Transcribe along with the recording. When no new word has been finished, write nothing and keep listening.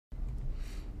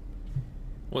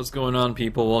What's going on,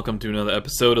 people? Welcome to another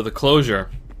episode of The Closure.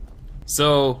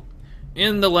 So,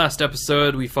 in the last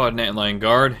episode, we fought an antlion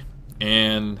guard,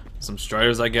 and some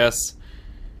striders, I guess,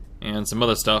 and some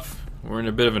other stuff. We're in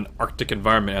a bit of an Arctic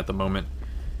environment at the moment.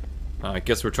 I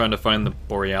guess we're trying to find the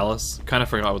Borealis. Kind of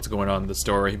forgot what's going on in the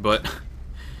story, but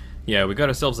yeah, we got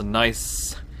ourselves a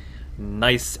nice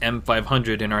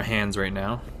M500 in our hands right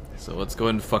now. So let's go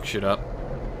ahead and fuck shit up,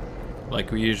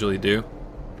 like we usually do.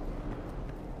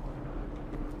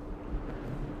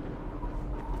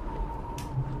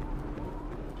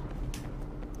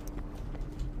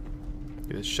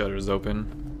 The shutter's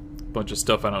open. Bunch of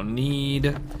stuff I don't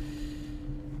need.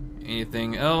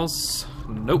 Anything else?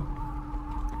 Nope.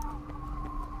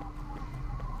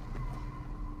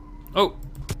 Oh!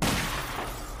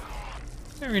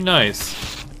 Very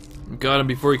nice. Got him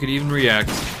before he could even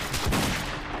react.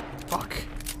 Fuck.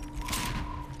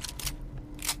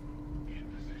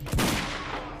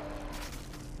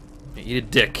 Eat a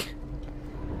dick.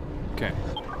 Okay.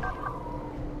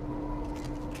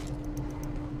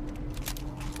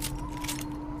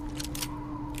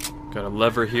 Got a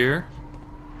lever here.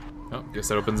 Oh, guess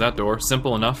that opens that door.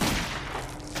 Simple enough.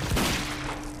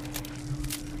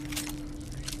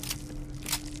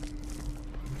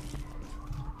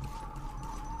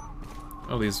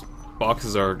 Oh, these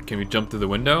boxes are... Can we jump through the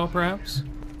window, perhaps?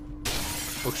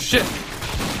 Oh, shit!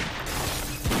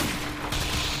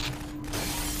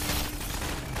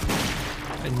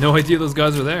 I had no idea those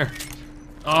guys were there.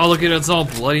 Oh, look at it, it's all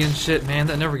bloody and shit. Man,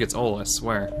 that never gets old, I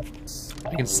swear.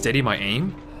 I can steady my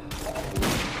aim?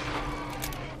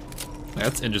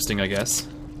 That's interesting, I guess.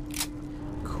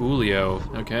 Coolio.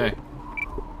 Okay.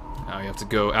 Now you have to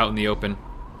go out in the open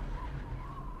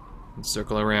and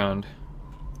circle around.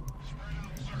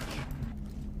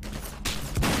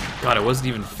 God, I wasn't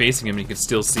even facing him and he could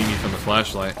still see me from the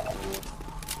flashlight.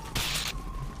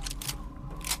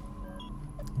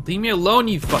 Leave me alone,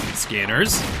 you fucking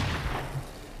scanners!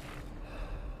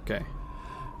 Okay.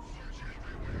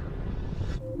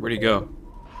 Where'd he go?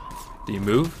 Did he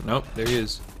move? Nope, there he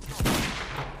is.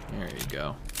 There you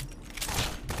go.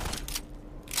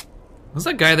 Was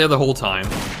that guy there the whole time?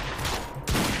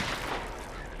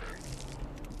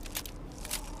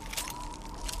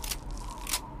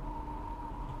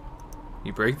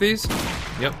 You break these?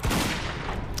 Yep.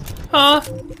 Huh?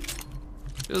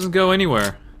 It doesn't go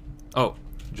anywhere. Oh,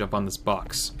 jump on this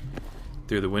box.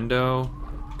 Through the window.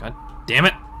 God damn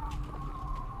it!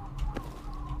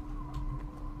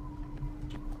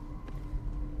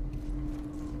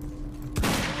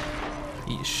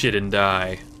 Eat shit and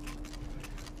die.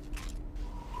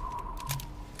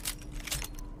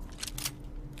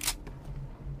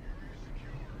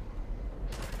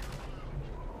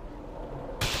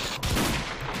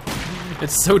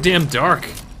 It's so damn dark.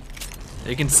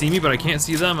 They can see me, but I can't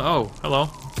see them. Oh, hello.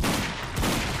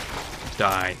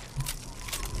 Die.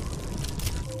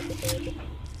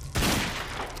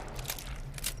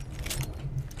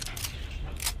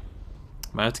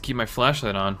 Might have to keep my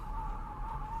flashlight on.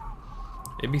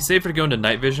 It'd be safer to go into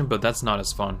night vision, but that's not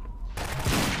as fun.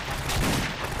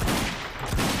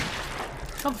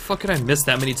 How the fuck could I miss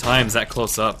that many times that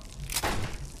close up?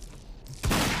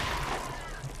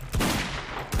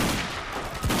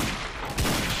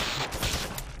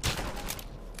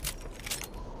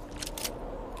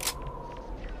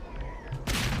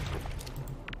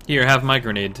 Here, have my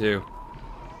grenade too.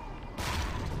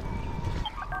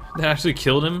 That actually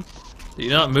killed him? Did he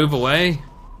not move away?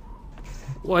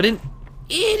 What an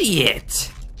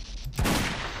idiot!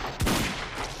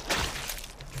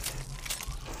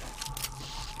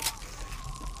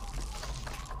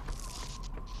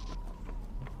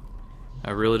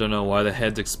 I really don't know why the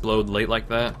heads explode late like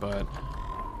that, but...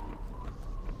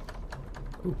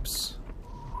 Oops.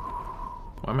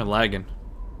 Why am I lagging?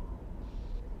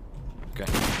 Okay.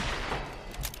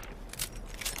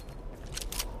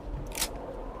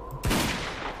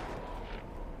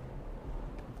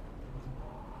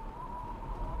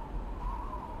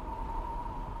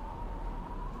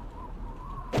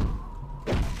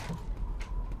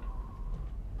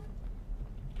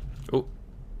 Oh.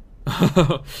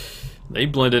 They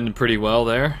blended in pretty well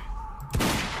there.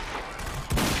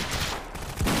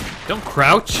 Don't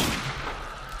crouch.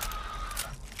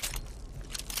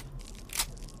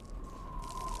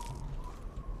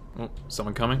 Oh,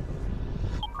 someone coming?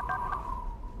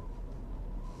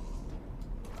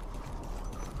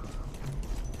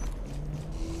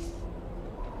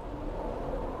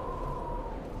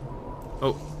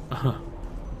 Oh.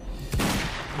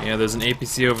 Yeah, there's an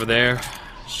APC over there.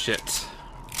 Shit.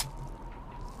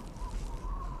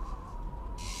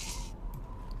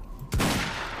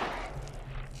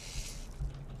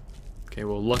 Okay,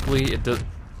 well, luckily it does.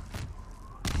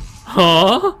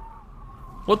 Huh?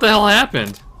 What the hell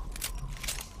happened?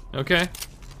 Okay.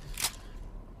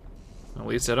 At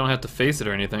least I don't have to face it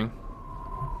or anything.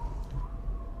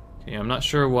 Okay, I'm not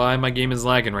sure why my game is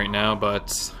lagging right now,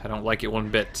 but I don't like it one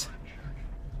bit.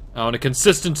 I want a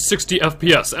consistent 60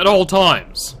 FPS at all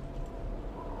times.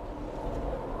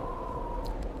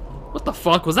 What the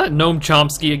fuck? Was that Noam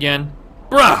Chomsky again?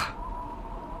 Bruh!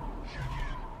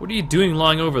 What are you doing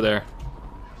lying over there?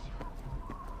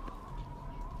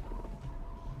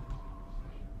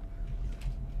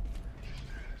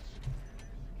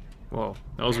 Whoa,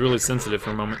 that was really sensitive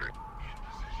for a moment.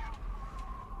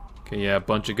 Okay, yeah, a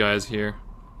bunch of guys here.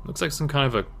 Looks like some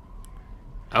kind of a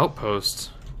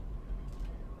outpost.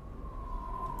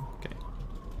 Okay.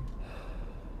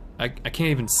 I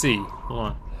can't even see. Hold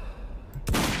on.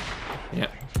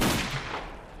 Yeah.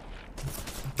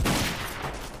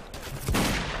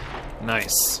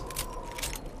 Nice.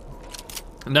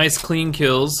 Nice clean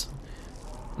kills.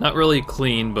 Not really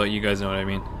clean, but you guys know what I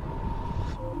mean.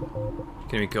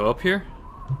 Can we go up here?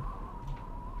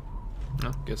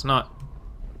 No, guess not.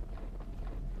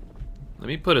 Let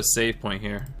me put a save point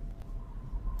here.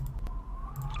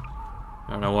 I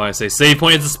don't know why I say save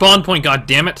point. It's a spawn point, god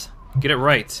damn it! Get it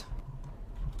right.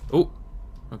 Oh.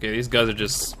 Okay, these guys are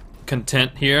just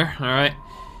content here, alright?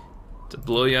 To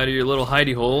blow you out of your little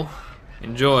hidey hole.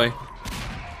 Enjoy.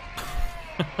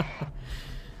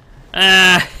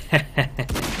 Ah.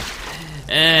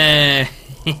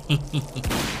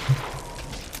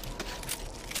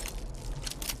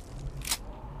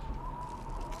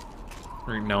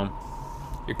 No,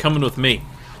 you're coming with me.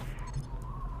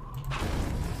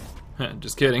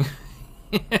 Just kidding.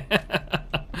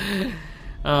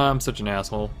 I'm such an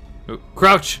asshole. Ooh,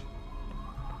 crouch!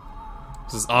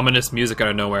 This is ominous music out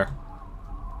of nowhere.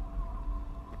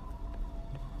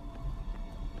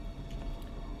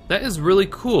 That is really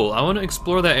cool. I want to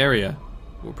explore that area.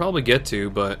 We'll probably get to,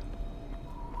 but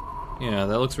yeah,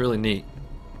 that looks really neat.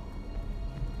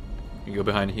 You go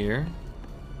behind here.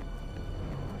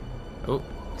 Oh,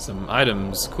 some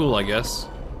items. Cool, I guess.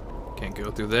 Can't go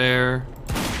through there.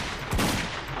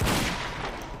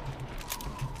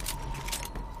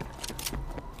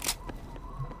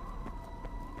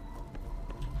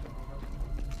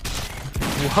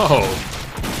 Whoa!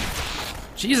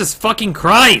 Jesus fucking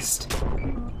Christ!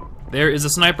 There is a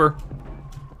sniper.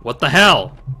 What the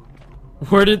hell?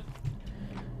 Where did...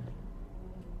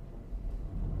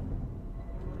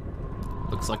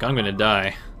 Looks like I'm gonna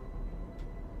die.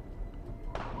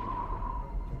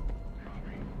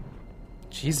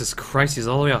 Jesus Christ, he's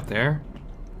all the way out there?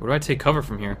 Where do I take cover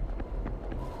from here?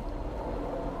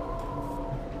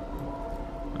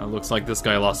 Looks like this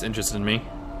guy lost interest in me.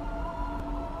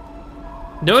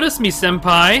 Notice me,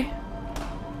 senpai!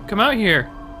 Come out here.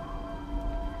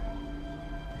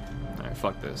 Alright,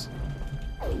 fuck this.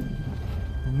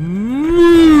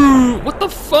 What the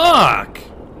fuck?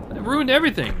 That ruined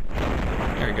everything.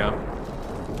 There we go.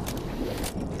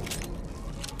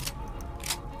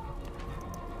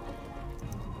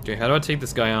 Okay, how do I take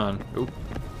this guy on? Oop.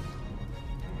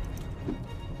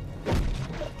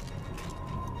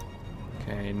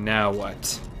 Okay, now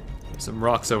what? There's some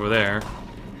rocks over there.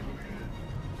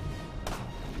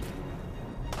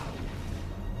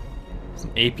 It's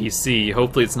an APC.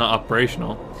 Hopefully it's not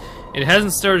operational. It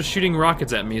hasn't started shooting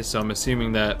rockets at me, so I'm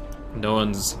assuming that no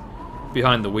one's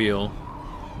behind the wheel.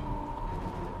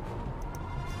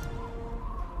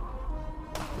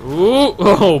 Ooh!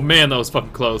 Oh man, that was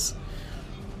fucking close.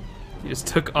 He just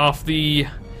took off the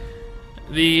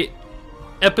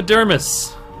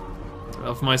epidermis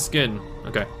of my skin.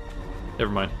 Okay,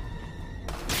 never mind.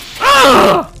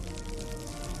 Ah!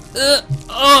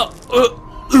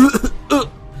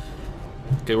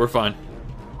 Okay, we're fine.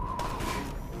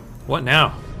 What now?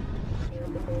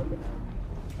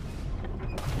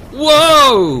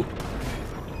 Whoa!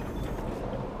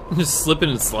 I'm just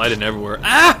slipping and sliding everywhere.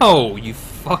 Ow! You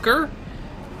fucker!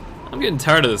 I'm getting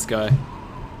tired of this guy.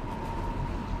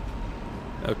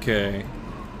 Okay.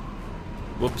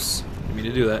 Whoops. Didn't mean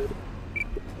to do that.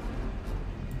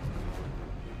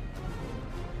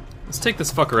 Let's take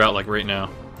this fucker out like right now.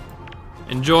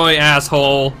 Enjoy,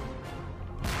 asshole!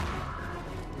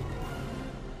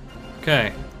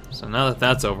 Okay. So now that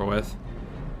that's over with.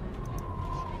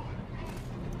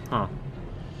 Huh.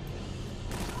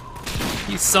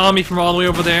 He saw me from all the way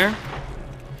over there?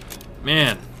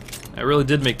 Man, I really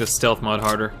did make this stealth mod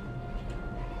harder.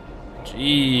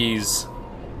 Jeez.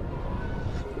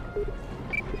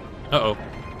 Uh-oh.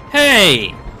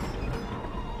 Hey!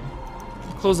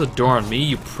 Close the door on me,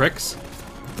 you pricks.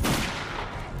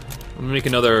 I'm gonna make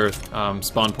another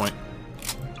spawn point.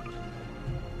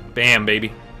 Bam,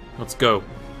 baby. Let's go.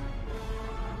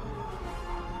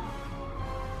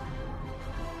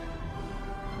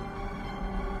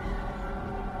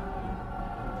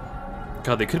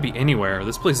 God, they could be anywhere.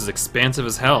 This place is expansive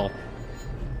as hell.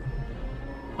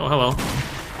 Oh, hello.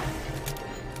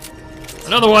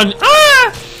 Another one!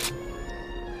 Ah!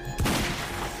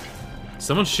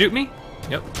 Someone shoot me?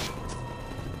 Yep.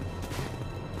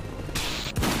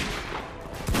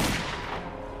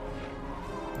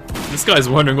 This guy's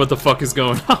wondering what the fuck is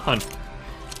going on.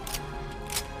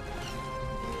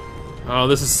 Oh,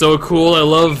 this is so cool. I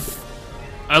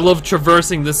love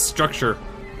traversing this structure.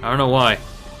 I don't know why.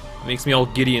 It makes me all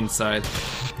giddy inside.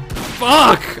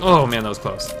 Fuck! Oh man, that was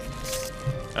close.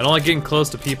 I don't like getting close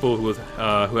to people who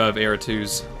have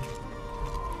AR-2s.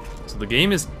 So the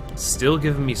game is still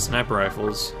giving me sniper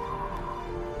rifles.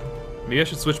 Maybe I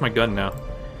should switch my gun now.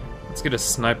 Let's get a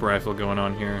sniper rifle going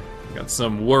on here. Got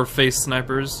some war-face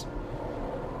snipers.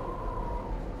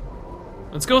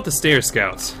 Let's go with the Stair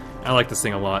Scouts. I like this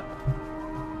thing a lot.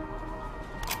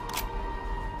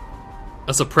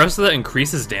 A suppressor that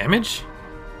increases damage?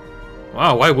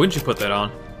 Wow, why wouldn't you put that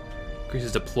on?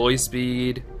 Increases deploy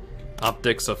speed,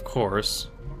 optics, of course.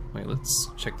 Wait, let's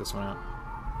check this one out.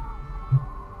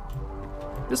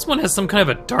 This one has some kind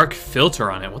of a dark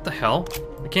filter on it. What the hell?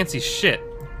 I can't see shit.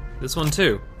 This one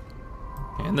too.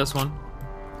 And this one.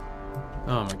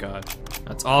 Oh my god.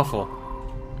 That's awful.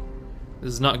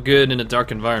 This is not good in a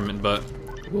dark environment, but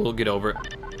we'll get over it.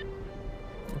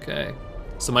 Okay.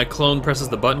 So my clone presses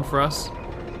the button for us.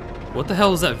 What the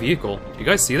hell is that vehicle? You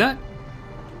guys see that?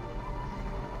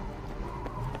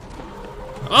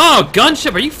 Oh,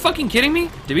 gunship! Are you fucking kidding me?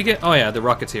 Did we get... Oh yeah, the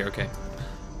rocket's here, okay.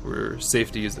 We're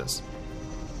safe to use this.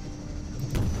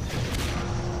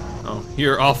 Oh,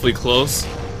 you're awfully close.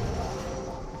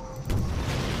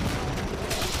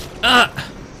 Ah!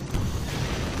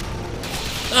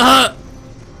 Ah!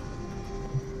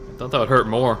 I thought that would hurt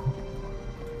more.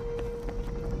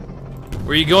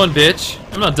 Where you going, bitch?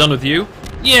 I'm not done with you.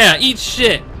 Yeah, eat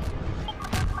shit!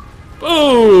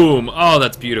 Boom! Oh,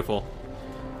 that's beautiful.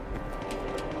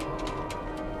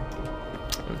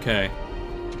 Okay.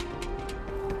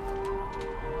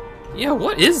 Yeah,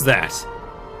 what is that?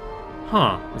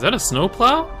 Huh, is that a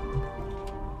snowplow?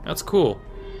 That's cool.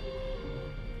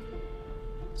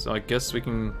 So I guess we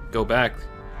can go back.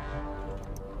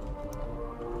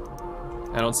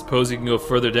 I don't suppose you can go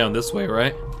further down this way,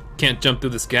 right? Can't jump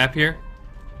through this gap here?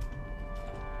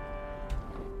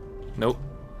 Nope.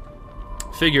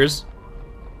 Figures.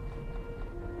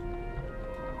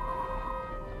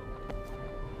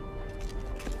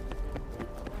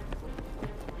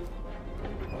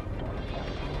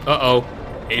 Uh-oh.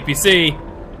 APC.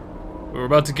 We're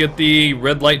about to get the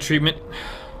red light treatment.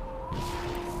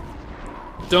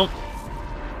 Don't.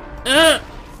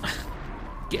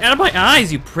 Get out of my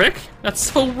eyes, you prick! That's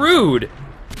so rude!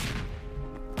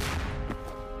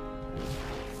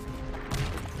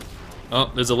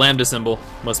 Oh, there's a lambda symbol.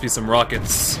 Must be some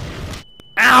rockets.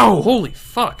 Ow! Holy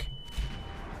fuck!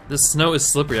 This snow is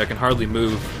slippery, I can hardly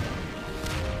move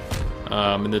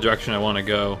in the direction I want to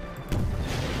go.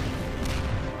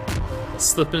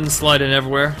 Slipping, sliding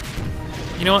everywhere.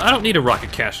 You know what? I don't need a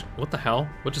rocket cache. What the hell?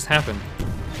 What just happened?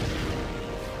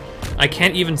 I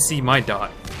can't even see my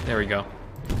dot. There we go.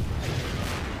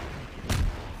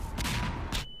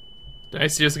 Did I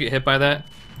seriously get hit by that?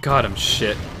 God, I'm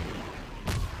shit.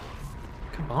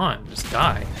 Come on, just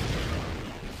die.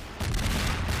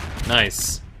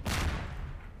 Nice.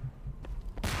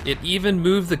 It even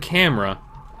moved the camera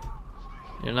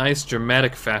in a nice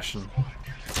dramatic fashion.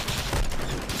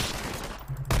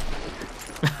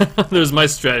 There's my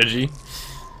strategy.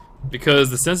 Because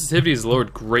the sensitivity is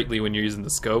lowered greatly when you're using the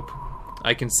scope.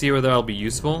 I can see where that'll be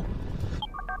useful.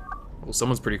 Well,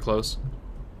 someone's pretty close.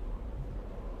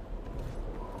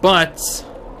 But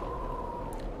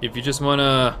if you just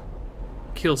wanna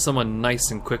kill someone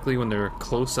nice and quickly when they're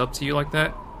close up to you like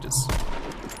that, just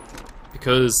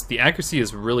because the accuracy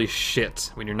is really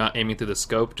shit when you're not aiming through the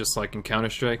scope, just like in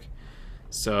Counter-Strike.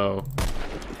 So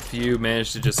if you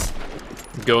manage to just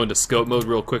go into scope mode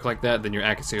real quick like that, then your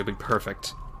accuracy will be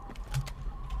perfect.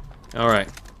 Alright,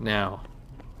 now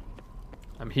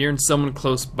I'm hearing someone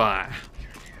close by.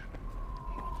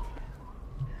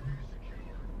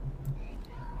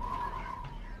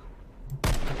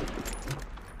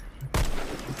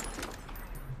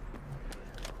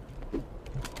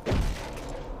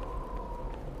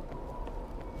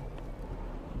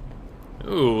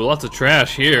 Ooh, lots of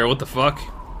trash here. What the fuck?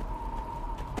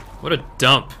 What a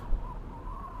dump.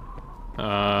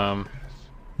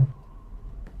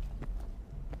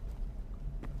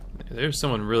 There's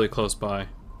someone really close by.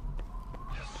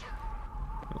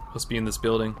 Must be in this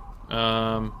building.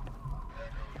 Let's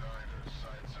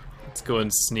go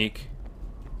and sneak.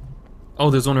 Oh,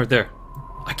 there's one right there.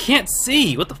 I can't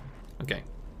see! What the f— okay,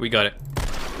 we got it.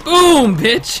 Boom,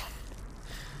 bitch!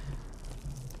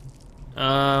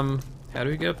 How do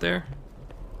we get up there?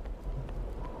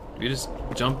 Do we just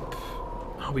jump?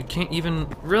 Oh, we can't even—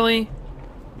 really?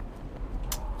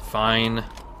 Fine.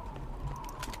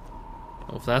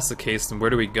 Well, if that's the case, then where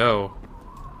do we go?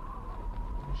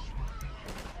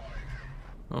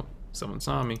 Oh, someone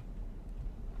saw me.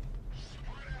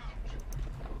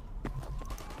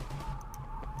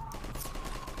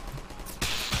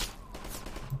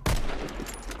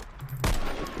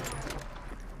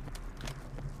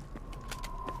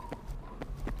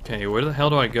 Okay, where the hell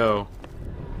do I go?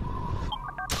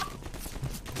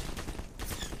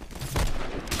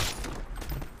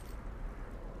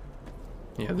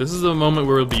 Yeah, this is the moment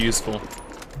where it'll be useful.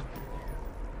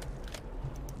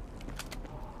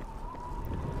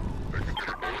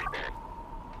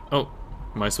 Oh,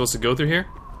 am I supposed to go through here?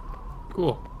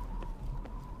 Cool.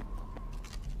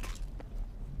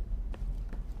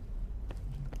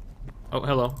 Oh,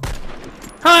 hello.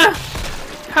 Huh?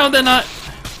 How'd that not—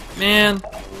 man.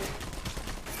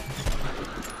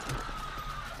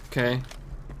 Okay.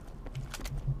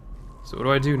 So what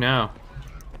do I do now?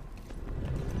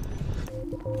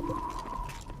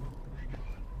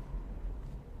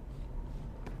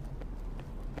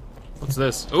 What's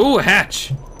this? Ooh, a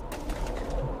hatch!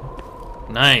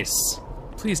 Nice.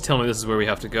 Please tell me this is where we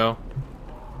have to go.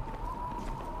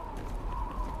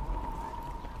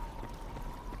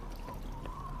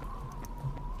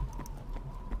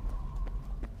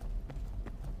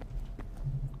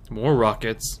 More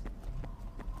rockets.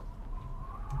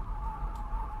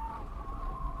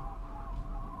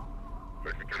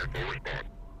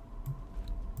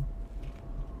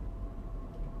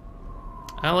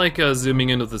 I like zooming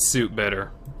into the suit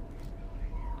better.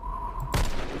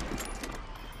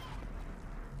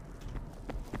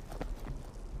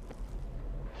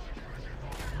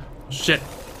 Shit.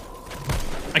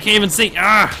 I can't even see.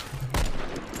 Ah!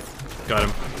 Got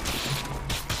him.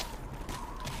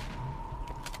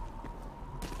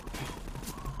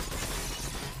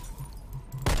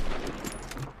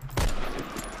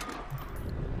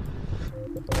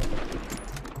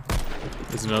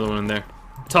 There's another one in there.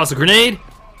 Toss a grenade!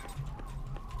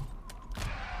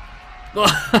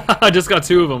 I just got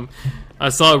two of them. I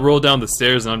saw it roll down the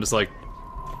stairs and I'm just like,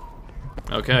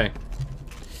 okay.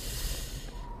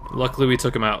 Luckily we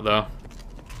took him out though.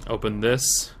 Open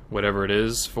this, whatever it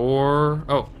is for—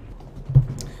 oh.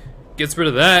 Gets rid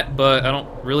of that, but I don't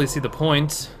really see the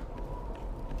point.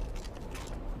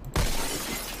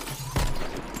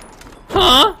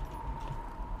 Huh?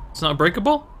 It's not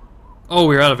breakable? Oh,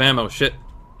 we're out of ammo, shit.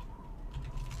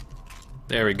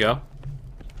 There we go.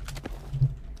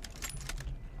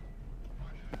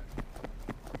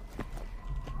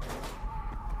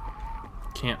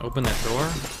 Can't open that door.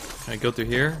 Can I go through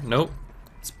here? Nope.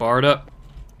 It's barred up.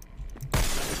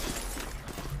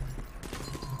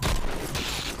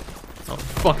 Oh,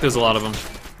 fuck, there's a lot of them.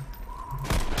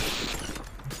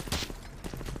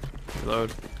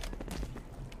 Reload.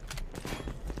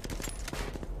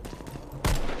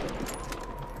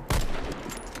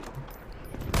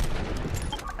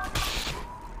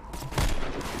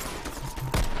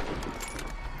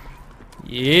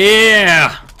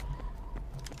 Yeah!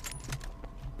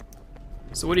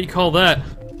 So what do you call that?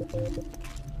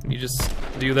 You just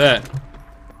do that.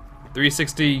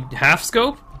 360 half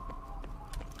scope?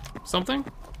 Something?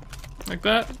 Like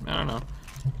that? I don't know.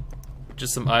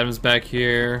 Just some items back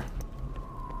here.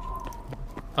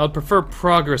 I would prefer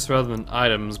progress rather than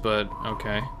items, but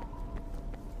okay.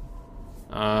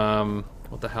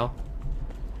 What the hell?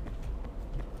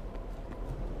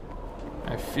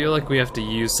 I feel like we have to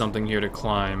use something here to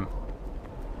climb.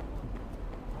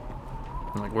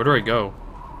 Like, where do I go?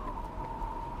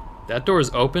 That door is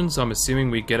open, so I'm assuming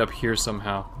we get up here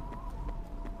somehow.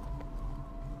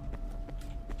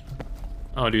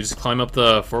 Oh, do you just climb up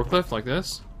the forklift like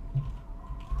this?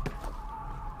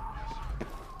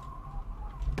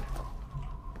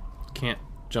 Can't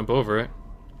jump over it.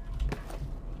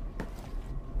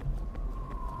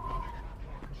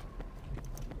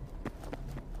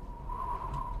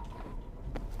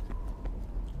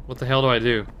 What the hell do I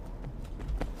do?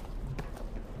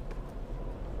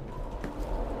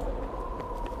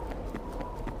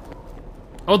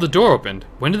 Oh, the door opened.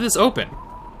 When did this open?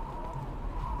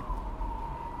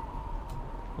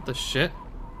 What the shit?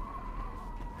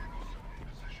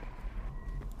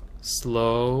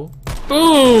 Slow.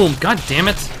 Boom! God damn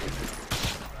it!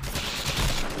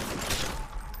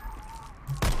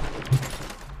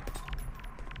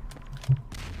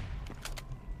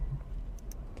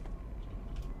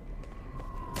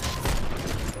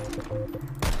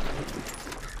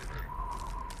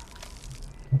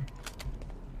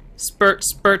 spurt,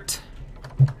 spurt.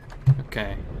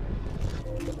 Okay.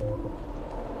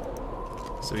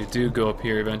 So we do go up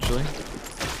here eventually.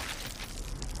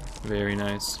 Very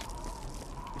nice.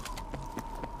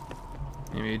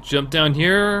 Maybe jump down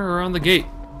here or on the gate.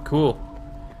 Cool.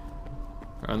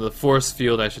 Or on the force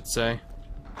field, I should say.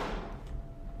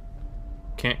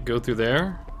 Can't go through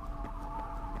there.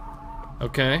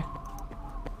 Okay.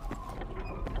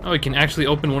 Oh, we can actually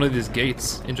open one of these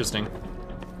gates. Interesting.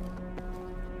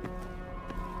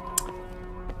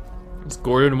 Is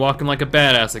Gordon walking like a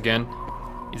badass again?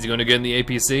 Is he going to get in the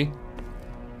APC?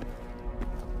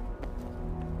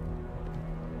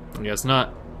 I guess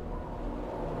not.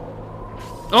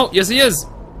 Oh, yes he is!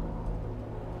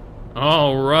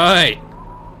 Alright.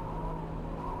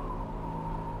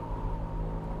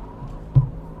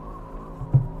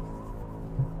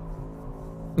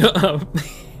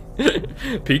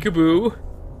 Peekaboo.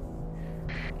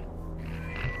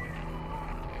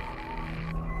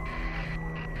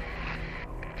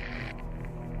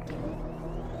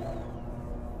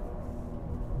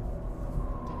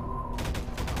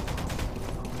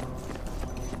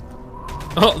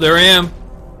 Oh, there I am.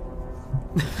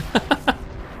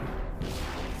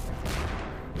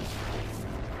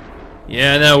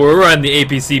 Yeah, now we're on the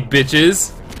APC,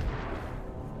 bitches.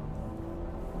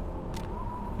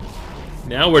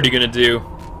 Now what are you gonna do?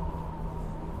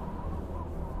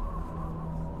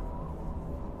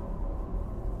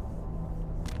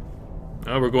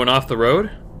 Oh, we're going off the road?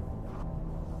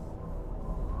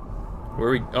 Where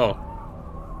are we? Oh.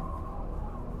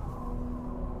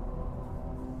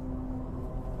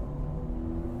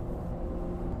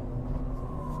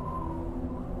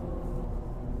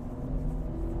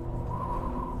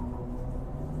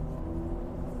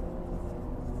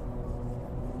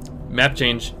 Map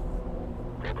change.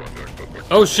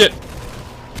 Oh shit!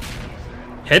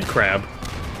 Head crab?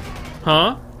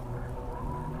 Huh?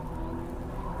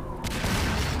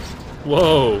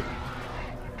 Whoa.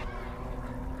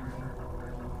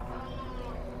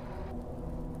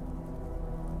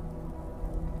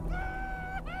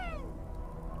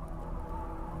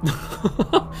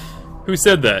 Who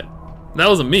said that? That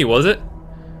wasn't me, was it?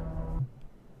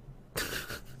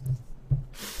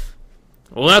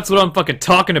 Well, that's what I'm fucking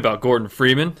talking about, Gordon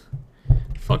Freeman.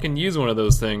 Fucking use one of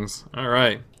those things.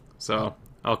 Alright, so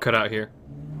I'll cut out here.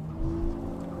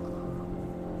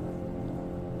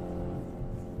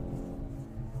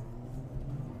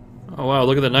 Oh wow,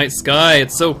 look at the night sky,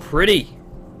 it's so pretty.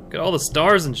 Look at all the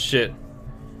stars and shit.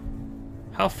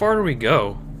 How far do we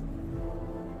go?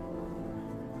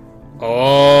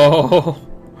 Oh,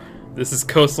 this is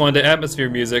coastline to atmosphere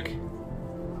music.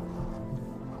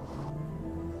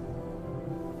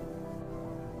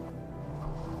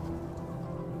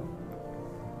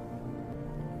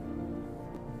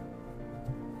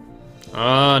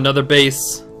 Ah, another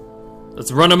base.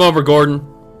 Let's run him over, Gordon.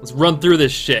 Let's run through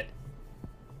this shit.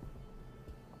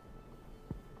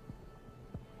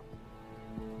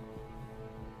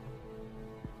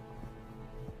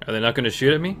 Are they not going to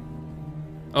shoot at me?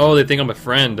 Oh, they think I'm a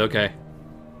friend. Okay.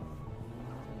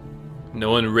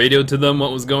 No one radioed to them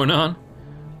what was going on?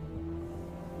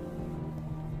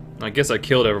 I guess I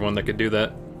killed everyone that could do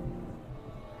that.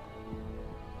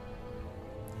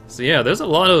 So yeah, there's a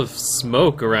lot of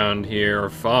smoke around here, or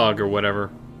fog, or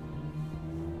whatever.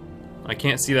 I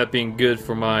can't see that being good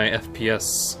for my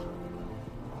FPS.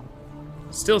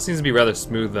 Still seems to be rather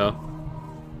smooth, though.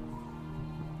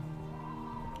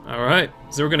 Alright,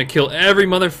 so we're gonna kill every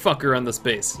motherfucker on this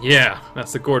base. Yeah,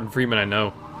 that's the Gordon Freeman I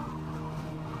know.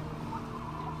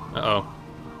 Uh-oh.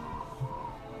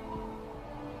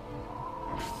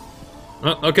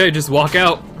 Oh, okay, just walk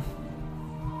out.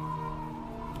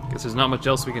 Guess there's not much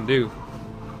else we can do.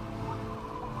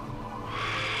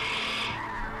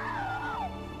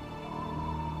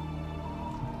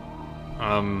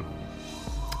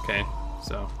 Okay,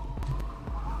 so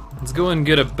let's go and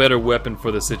get a better weapon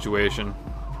for the situation.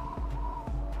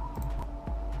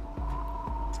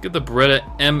 Let's get the Beretta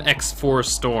MX4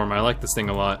 Storm. I like this thing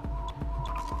a lot.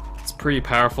 It's pretty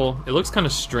powerful. It looks kind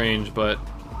of strange, but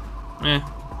eh.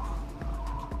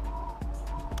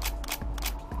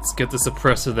 Let's get the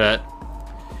suppressor that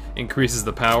increases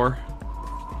the power.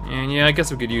 And yeah, I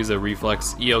guess we could use a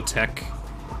reflex EOTech.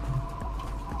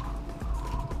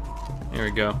 There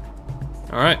we go.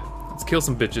 Alright, let's kill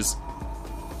some bitches.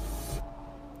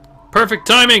 Perfect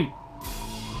timing!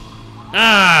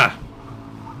 Ah!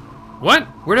 What?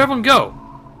 Where'd everyone go?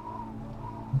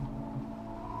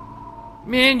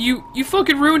 Man, you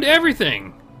fucking ruined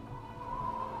everything!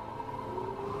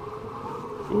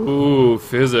 Ooh,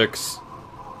 physics.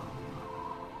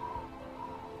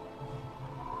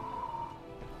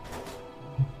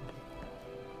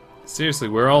 Seriously,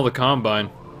 where are all the Combine?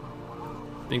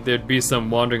 Think there'd be some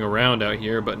wandering around out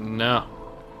here, but no.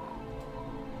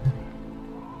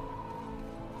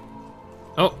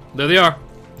 Oh, there they are.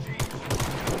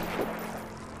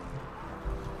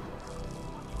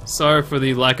 Sorry for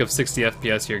the lack of 60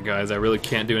 FPS here, guys. I really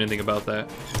can't do anything about that.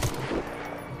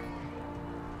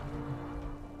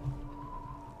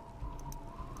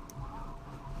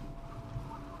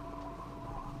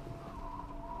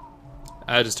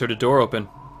 I just heard a door open.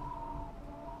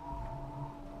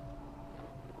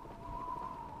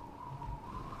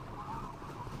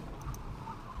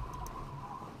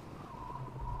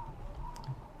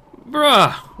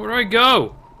 Bruh, where do I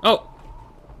go? Oh,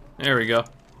 there we go.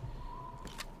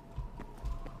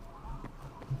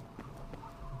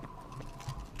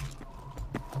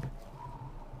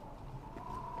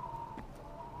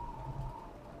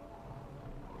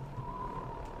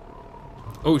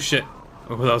 Oh shit.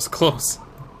 Oh, that was close.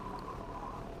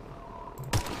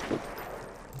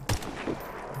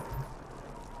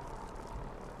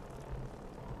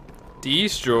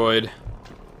 Destroyed.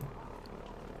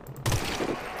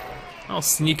 I'll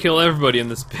sneak kill everybody in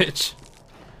this bitch.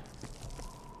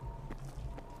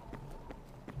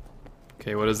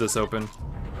 Okay, what does this open?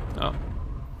 Oh.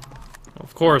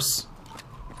 Of course.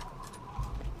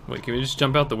 Wait, can we just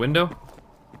jump out the window?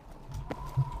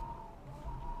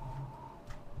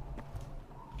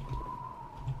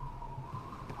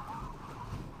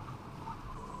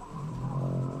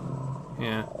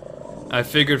 Yeah. I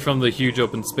figured from the huge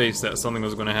open space that something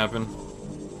was going to happen.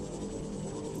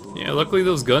 Yeah, luckily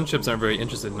those gunships aren't very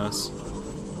interested in us.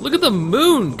 Look at the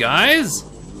moon, guys!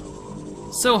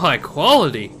 So high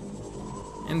quality.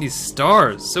 And these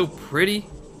stars, so pretty.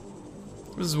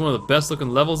 This is one of the best looking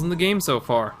levels in the game so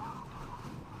far.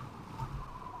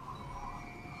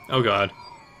 Oh god.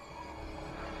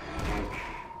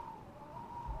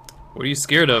 What are you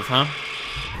scared of, huh?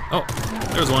 Oh,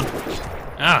 there's one.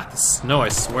 Ah, the snow, I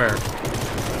swear.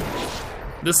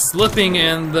 The slipping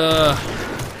and the...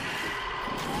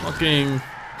 fucking...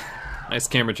 Nice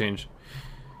camera change.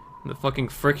 The fucking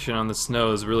friction on the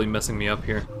snow is really messing me up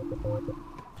here.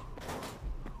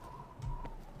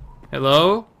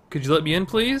 Hello? Could you let me in,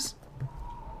 please?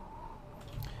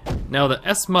 Now, the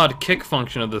S-mod kick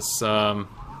function of this, yeah,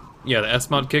 the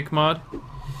S-mod kick mod,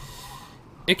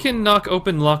 it can knock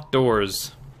open locked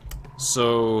doors.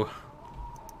 So...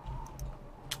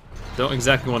 don't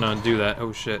exactly want to undo that.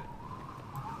 Oh shit.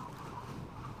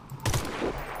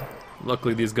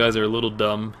 Luckily these guys are a little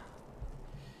dumb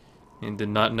and did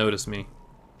not notice me.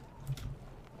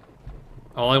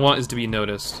 All I want is to be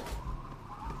noticed.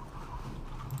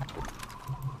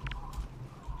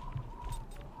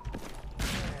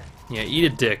 Yeah, eat a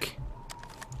dick.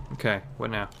 Okay, what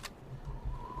now?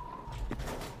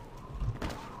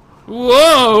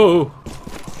 Whoa!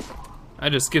 I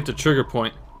just skipped a trigger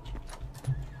point.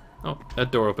 Oh,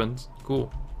 that door opens.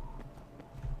 Cool.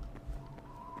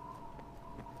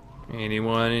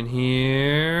 Anyone in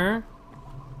here?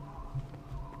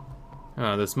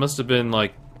 Oh, this must have been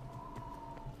like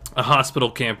a hospital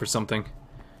camp or something.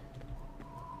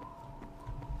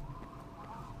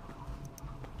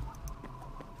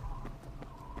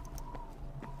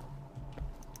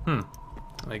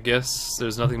 I guess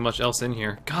there's nothing much else in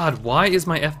here. God, why is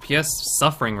my FPS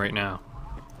suffering right now?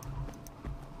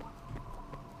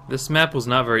 This map was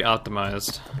not very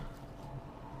optimized.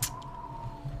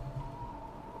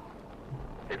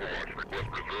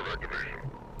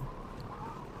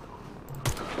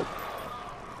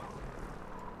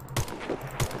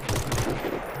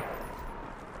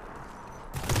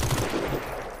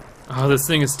 Oh, this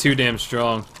thing is too damn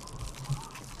strong.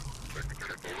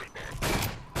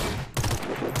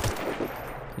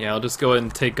 Yeah, I'll just go ahead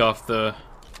and take off the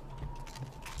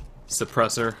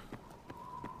suppressor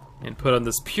and put on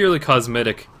this purely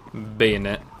cosmetic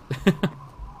bayonet.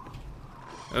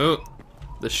 Oh,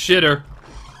 the shitter.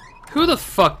 Who the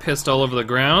fuck pissed all over the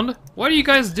ground? Why do you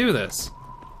guys do this?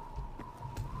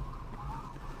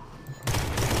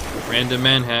 Random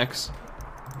man hacks.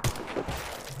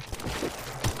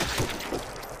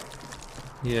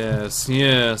 Yes,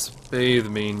 yes, bathe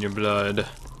me in your blood.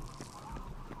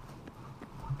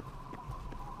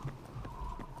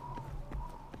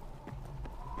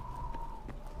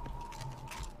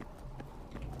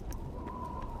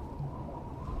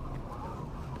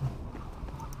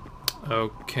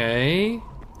 Okay.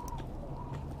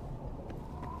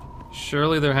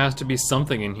 Surely there has to be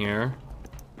something in here.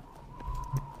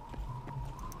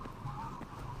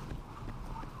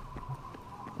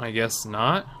 I guess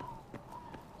not.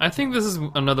 I think this is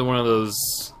another one of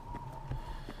those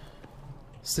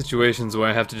situations where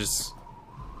I have to just...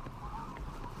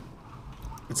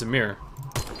 it's it's a mirror.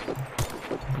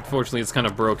 Unfortunately, it's kind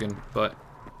of broken, but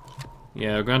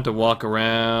yeah, we're going to have to walk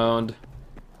around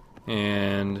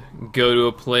and go to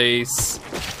a place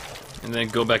and then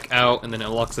go back out, and then it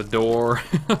locks a door.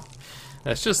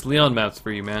 That's just Leon maps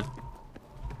for you, man.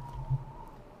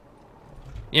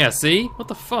 Yeah, see? What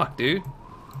the fuck, dude?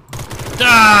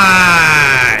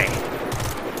 Die!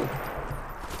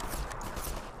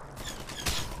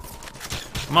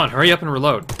 Come on, hurry up and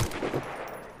reload.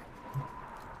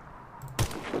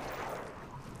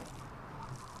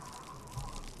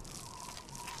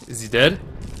 Is he dead?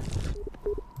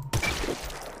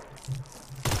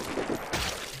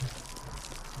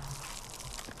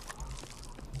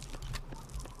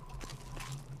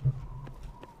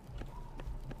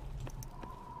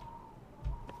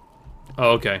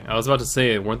 Oh, okay. I was about to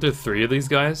say, weren't there 3 of these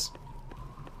guys?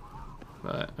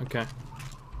 But, okay.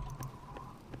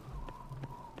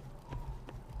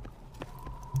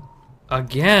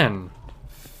 Again!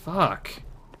 Fuck.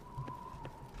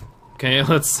 Okay,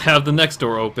 let's have the next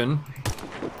door open.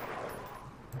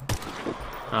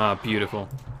 Ah, beautiful.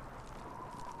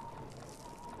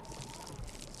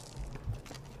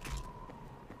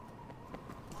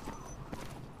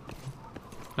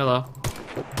 Hello.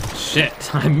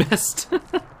 Shit, I missed.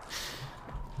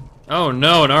 Oh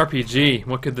no, an RPG.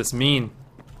 What could this mean?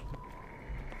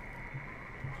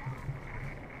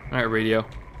 Alright, radio.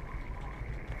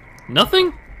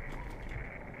 Nothing?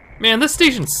 Man, this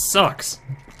station sucks.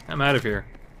 I'm out of here.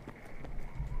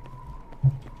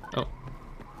 Oh.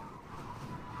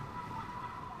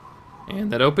 And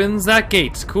that opens that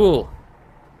gate. Cool.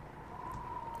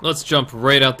 Let's jump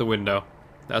right out the window.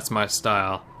 That's my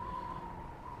style.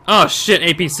 Oh shit,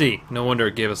 APC. No wonder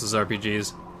it gave us those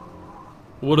RPGs.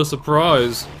 What a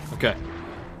surprise. Okay.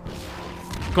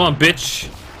 Come on, bitch.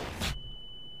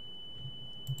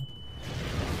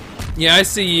 Yeah, I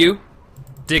see you.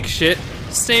 Dick shit.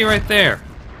 Stay right there.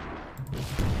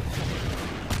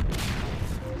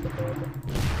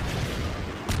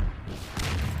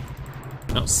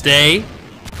 No, stay.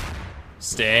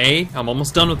 Stay. I'm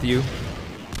almost done with you.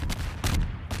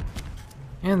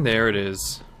 And there it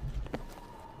is.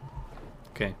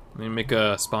 Okay, let me make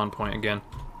a spawn point again.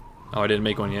 Oh, I didn't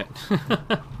make one yet.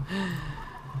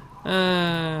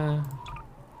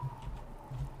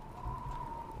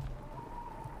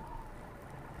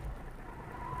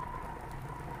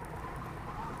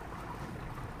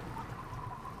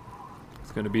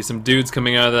 There's gonna be some dudes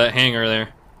coming out of that hangar there.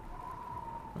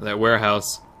 Or that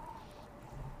warehouse.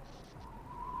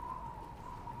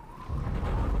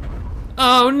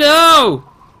 Oh no!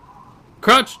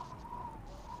 Crouch!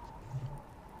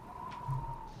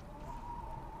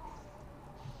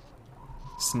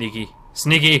 Sneaky.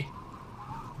 Sneaky!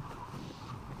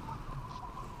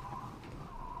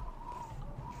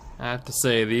 I have to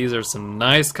say, these are some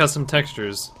nice custom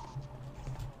textures.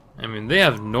 I mean, they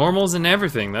have normals and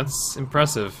everything. That's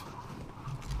impressive.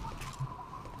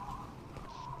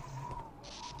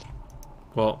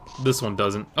 Well, this one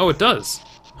doesn't. Oh, it does!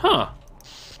 Huh.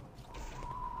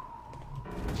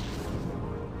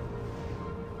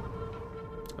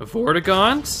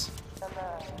 Vortigons?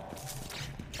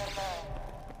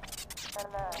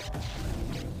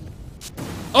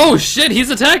 Oh shit, he's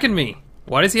attacking me!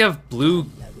 Why does he have blue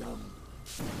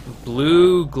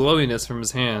glowiness from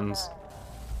his hands?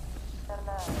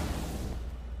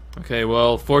 Okay,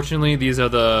 well, fortunately these are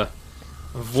the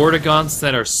Vortigons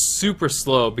that are super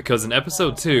slow, because in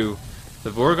episode 2, the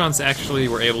Vortigons actually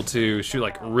were able to shoot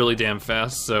like really damn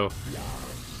fast, so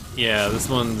yeah, this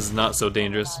one's not so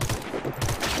dangerous.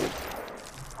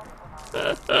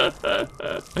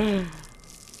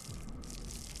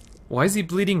 Why is he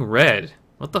bleeding red?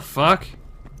 What the fuck?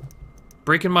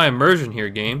 Breaking my immersion here,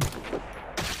 game.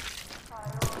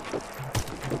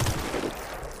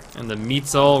 And the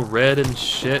meat's all red and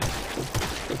shit.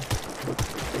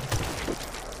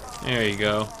 There you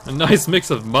go. A nice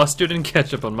mix of mustard and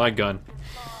ketchup on my gun.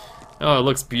 Oh, it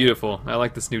looks beautiful. I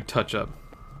like this new touch-up.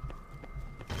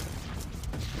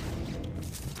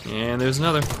 And there's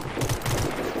another.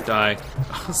 Die.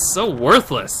 Oh, so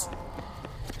worthless.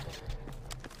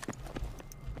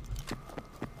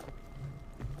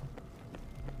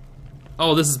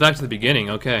 Oh, this is back to the beginning.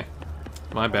 Okay.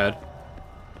 My bad.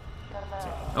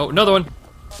 Oh, another one.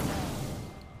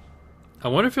 I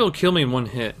wonder if it'll kill me in one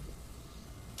hit.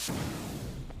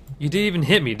 You didn't even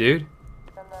hit me, dude.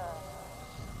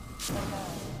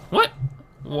 What?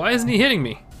 Why isn't he hitting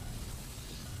me?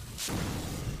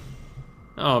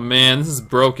 Oh man, this is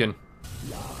broken.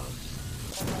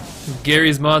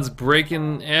 Garry's mod's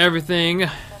breaking everything.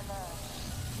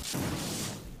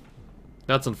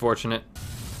 That's unfortunate.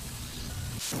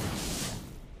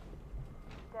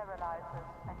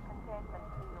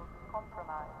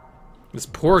 This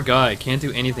poor guy can't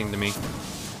do anything to me.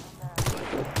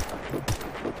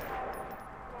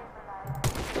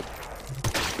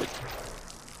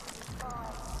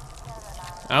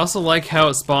 I also like how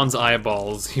it spawns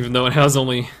eyeballs, even though it has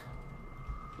only...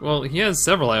 Well, he has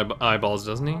several eyeballs,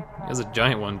 doesn't he? He has a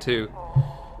giant one, too.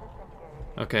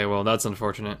 Okay, well, that's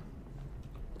unfortunate.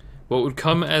 What would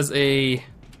come as a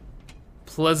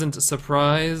pleasant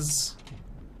surprise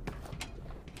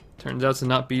turns out to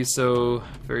not be so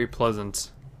very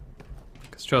pleasant.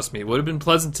 Because trust me, it would have been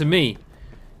pleasant to me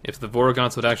if the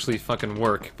Voragons would actually fucking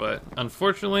work, but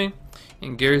unfortunately,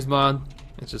 in Garry's mod,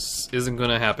 it just isn't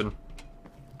gonna happen.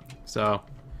 So,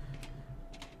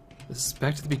 this is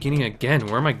back to the beginning again.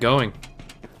 Where am I going?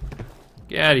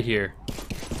 Get out of here.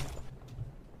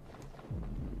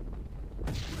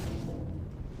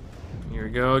 Here we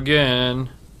go again.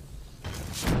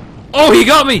 Oh, he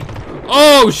got me!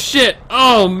 Oh, shit!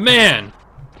 Oh, man!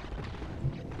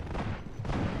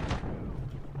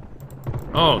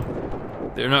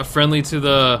 Oh, they're not friendly to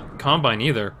the Combine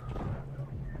either.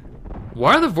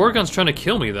 Why are the Voragons trying to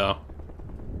kill me, though?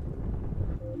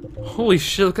 Holy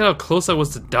shit, look at how close I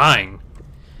was to dying.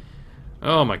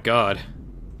 Oh my god.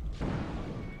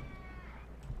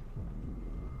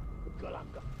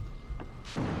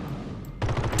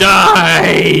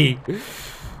 Die!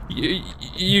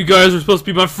 You guys are supposed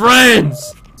to be my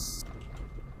friends!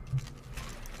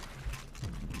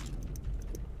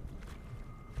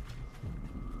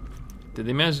 Did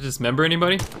they manage to dismember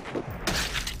anybody?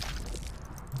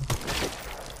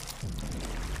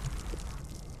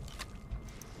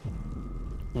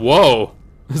 Whoa!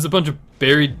 There's a bunch of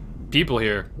buried people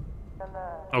here.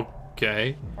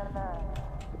 Okay.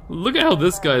 Look at how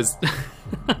this guy's...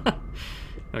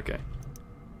 Okay.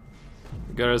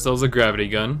 We got ourselves a gravity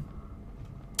gun.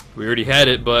 We already had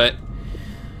it, but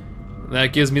that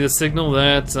gives me the signal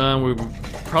that we're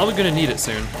probably gonna need it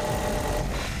soon.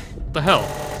 What the hell?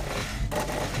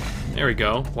 There we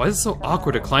go. Why is it so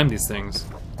awkward to climb these things?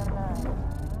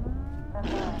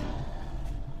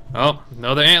 Oh,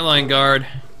 another antlion guard.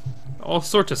 All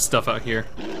sorts of stuff out here.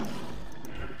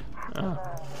 Oh.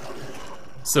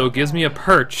 So it gives me a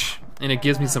perch, and it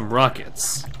gives me some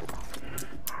rockets.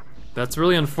 That's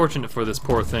really unfortunate for this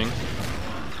poor thing.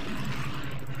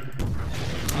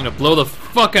 I'm gonna blow the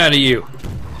fuck out of you.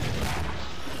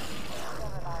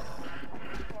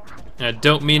 And I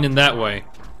don't mean in that way.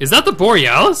 Is that the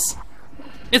Borealis?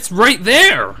 It's right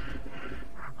there!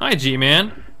 Hi,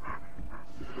 G-Man.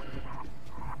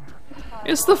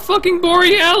 It's the fucking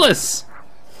Borealis!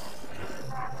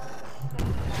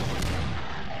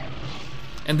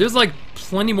 And there's like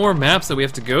plenty more maps that we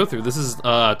have to go through. This is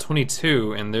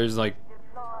 22 and there's like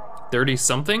 30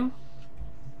 something?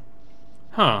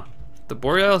 Huh. The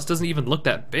Borealis doesn't even look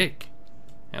that big.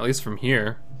 At least from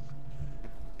here.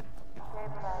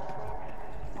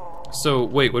 So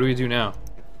wait, what do we do now?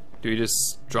 Do we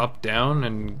just drop down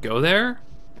and go there?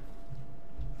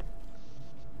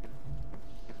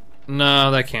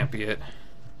 No, that can't be it.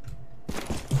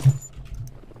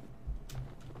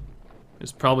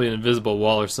 There's probably an invisible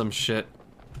wall or some shit.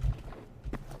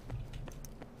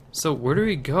 So where do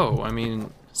we go? I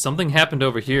mean, something happened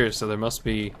over here, so there must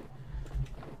be...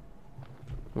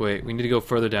 Wait, we need to go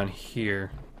further down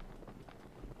here.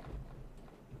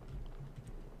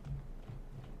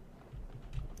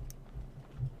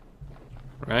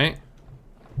 Right?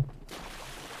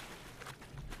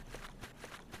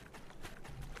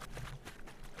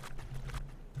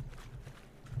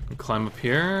 Climb up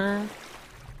here.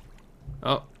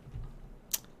 Oh.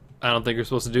 I don't think you're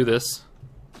supposed to do this.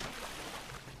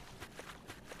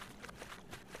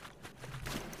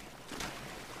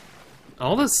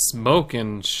 All this smoke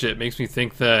and shit makes me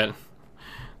think that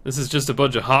this is just a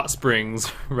bunch of hot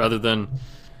springs rather than,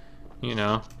 you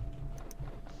know.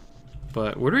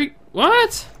 But where do we...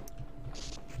 What?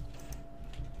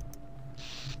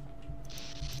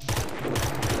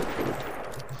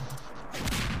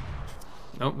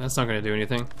 Nope, that's not gonna do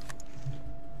anything.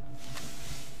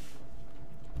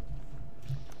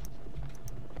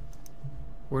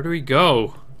 Where do we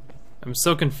go? I'm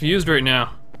so confused right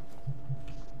now.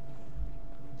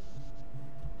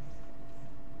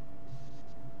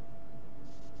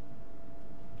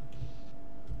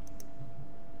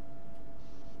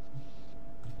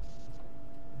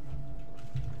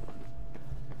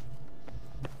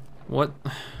 What?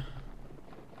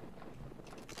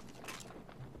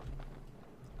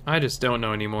 I just don't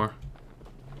know anymore.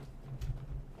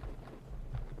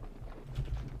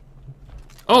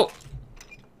 Oh!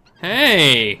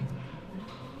 Hey!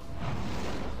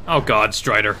 Oh god,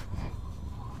 Strider.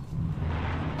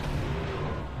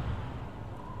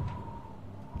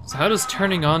 So how does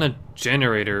turning on a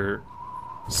generator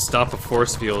stop a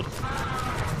force field?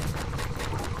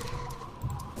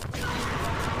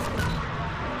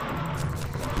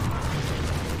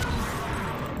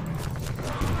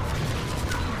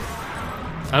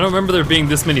 I don't remember there being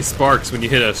this many sparks when you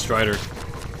hit a strider.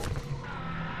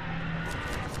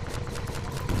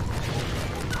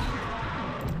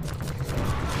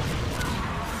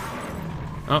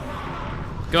 Oh,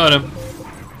 got him.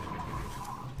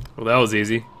 Well, that was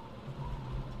easy.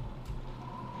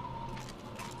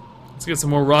 Let's get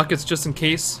some more rockets just in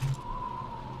case.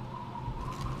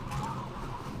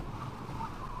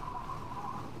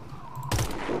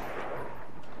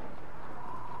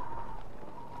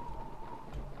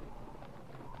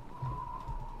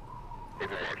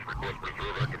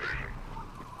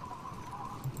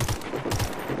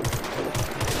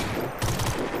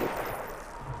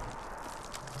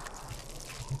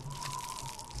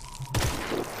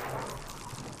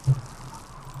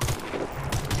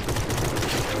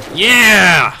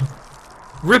 Yeah!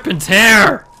 Rip and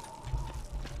tear!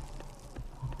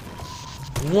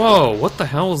 Whoa, what the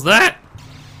hell was that?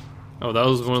 Oh, that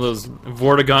was one of those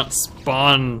Vortigaunt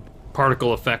spawn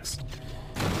particle effects.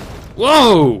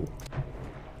 Whoa!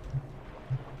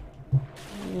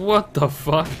 What the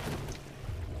fuck?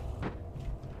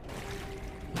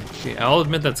 Okay, I'll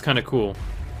admit that's kind of cool.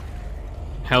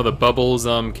 How the bubbles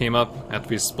came up after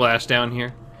we splashed down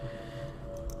here.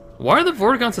 Why are the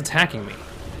Vortigaunts attacking me?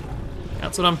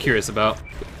 That's what I'm curious about.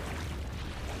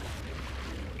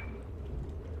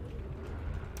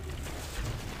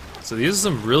 So these are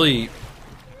some really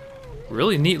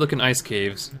neat looking ice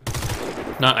caves.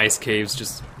 Not ice caves,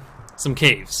 just some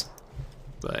caves.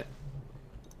 But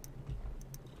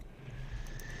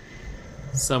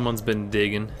someone's been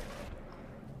digging.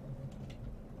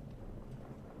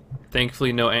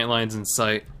 Thankfully no antlions in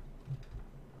sight.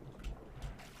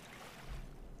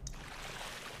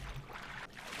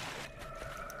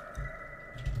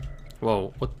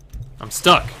 Whoa, what? I'm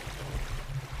stuck.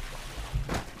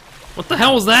 What the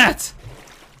hell was that?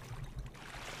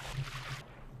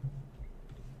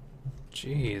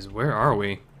 Jeez, where are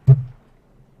we?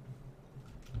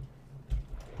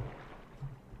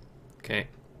 Okay.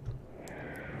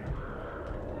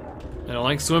 I don't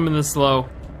like swimming this slow.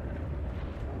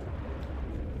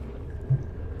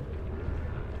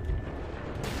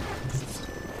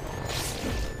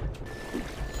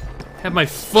 Have my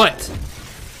foot!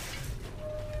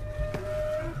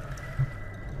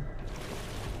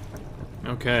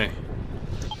 Okay.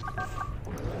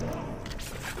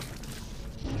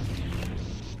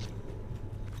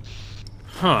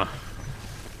 Huh.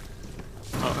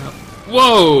 Oh,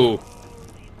 whoa!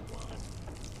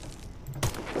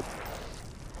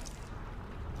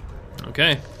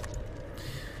 Okay.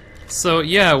 So,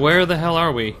 yeah, where the hell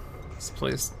are we? This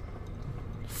place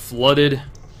flooded,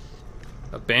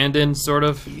 abandoned, sort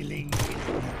of.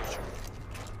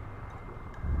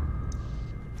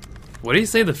 What do you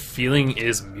say the feeling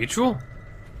is mutual?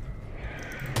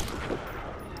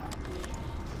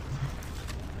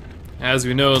 As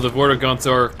we know, the Vortigaunts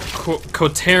are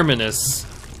coterminous,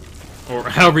 or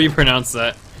however you pronounce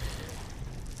that.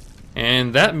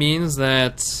 And that means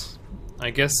that,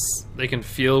 I guess, they can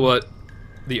feel what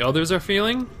the others are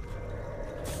feeling?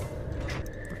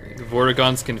 The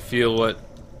Vortigaunts can feel what...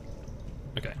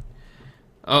 Okay.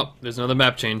 Oh, there's another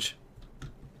map change.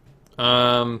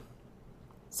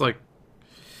 It's like...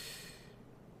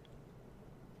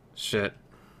 Shit.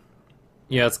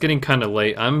 Yeah, it's getting kind of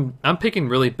late. I'm picking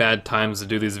really bad times to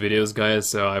do these videos, guys,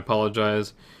 so I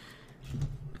apologize.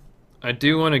 I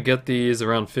do want to get these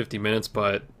around 50 minutes,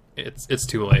 but it's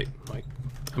too late. Like,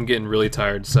 I'm getting really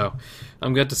tired, so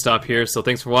I'm going to stop here. So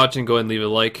thanks for watching. Go ahead and leave a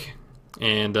like.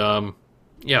 And,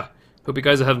 yeah. Hope you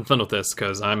guys are having fun with this,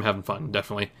 because I'm having fun,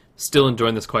 definitely. Still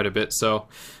enjoying this quite a bit, so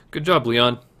good job,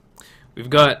 Leon. We've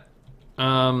got,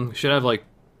 should have, like,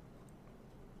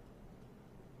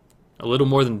 a little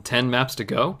more than 10 maps to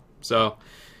go. So,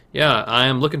 yeah, I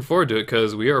am looking forward to it,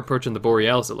 because we are approaching the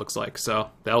Borealis, it looks like.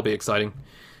 So, that'll be exciting.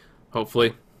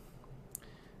 Hopefully.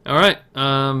 Alright,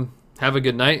 have a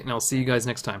good night, and I'll see you guys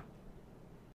next time.